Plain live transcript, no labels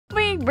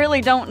We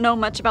really don't know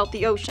much about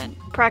the ocean,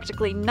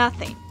 practically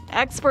nothing.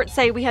 Experts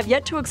say we have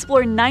yet to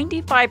explore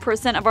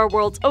 95% of our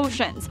world's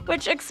oceans,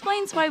 which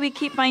explains why we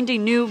keep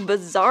finding new,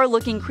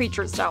 bizarre-looking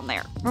creatures down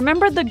there.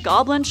 Remember the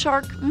goblin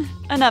shark?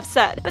 Enough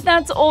said, but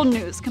that's old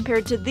news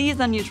compared to these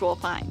unusual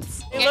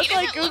finds. They look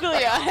like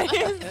googly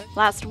eyes.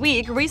 Last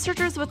week,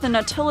 researchers with the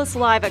Nautilus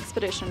Live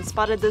expedition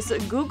spotted this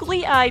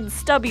googly-eyed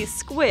stubby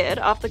squid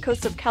off the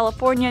coast of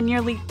California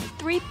nearly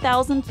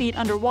 3,000 feet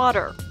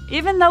underwater.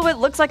 Even though it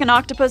looks like an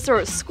octopus or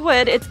a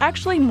squid, it's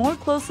actually more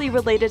closely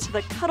related to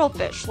the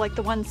cuttlefish like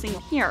the one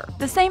seen here.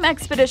 The same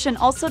expedition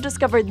also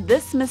discovered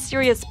this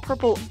mysterious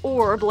purple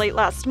orb late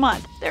last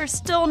month. They're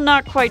still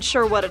not quite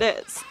sure what it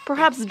is.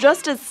 Perhaps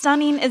just as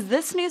stunning is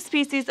this new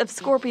species of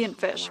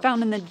scorpionfish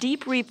found in the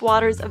deep reef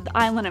waters of the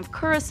island of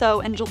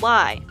Curacao in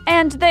July.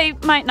 And they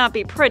might not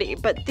be pretty,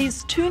 but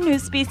these two new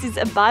species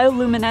of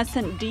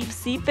bioluminescent deep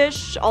sea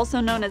fish, also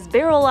known as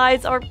barrel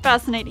eyes, are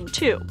fascinating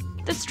too.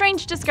 The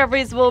strange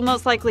discoveries will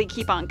most likely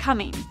keep on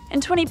coming.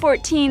 In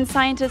 2014,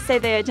 scientists say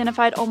they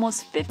identified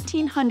almost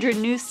 1,500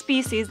 new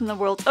species in the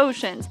world's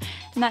oceans,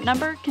 and that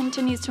number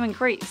continues to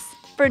increase.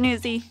 For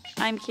Newsy,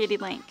 I'm Katie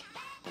Link.